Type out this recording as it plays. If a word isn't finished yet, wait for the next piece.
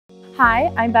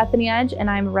Hi, I'm Bethany Edge, and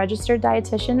I'm a registered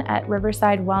dietitian at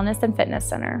Riverside Wellness and Fitness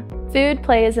Center. Food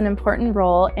plays an important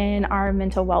role in our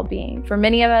mental well-being. For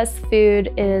many of us,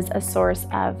 food is a source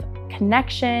of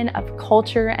connection, of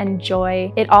culture, and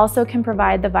joy. It also can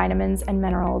provide the vitamins and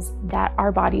minerals that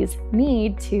our bodies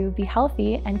need to be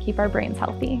healthy and keep our brains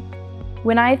healthy.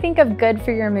 When I think of good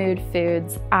for your mood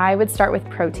foods, I would start with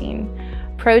protein.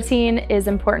 Protein is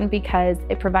important because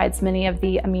it provides many of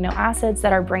the amino acids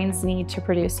that our brains need to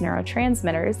produce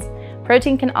neurotransmitters.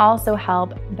 Protein can also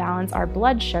help balance our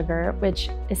blood sugar, which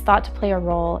is thought to play a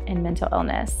role in mental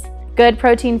illness. Good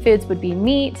protein foods would be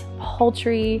meat,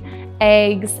 poultry,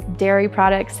 eggs, dairy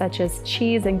products such as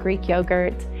cheese and Greek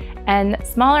yogurt, and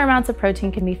smaller amounts of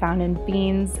protein can be found in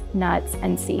beans, nuts,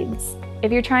 and seeds.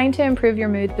 If you're trying to improve your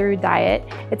mood through diet,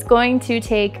 it's going to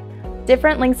take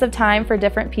different lengths of time for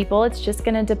different people. It's just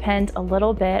going to depend a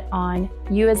little bit on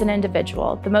you as an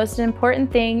individual. The most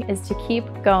important thing is to keep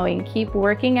going, keep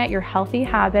working at your healthy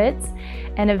habits,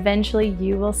 and eventually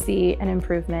you will see an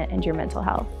improvement in your mental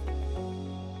health.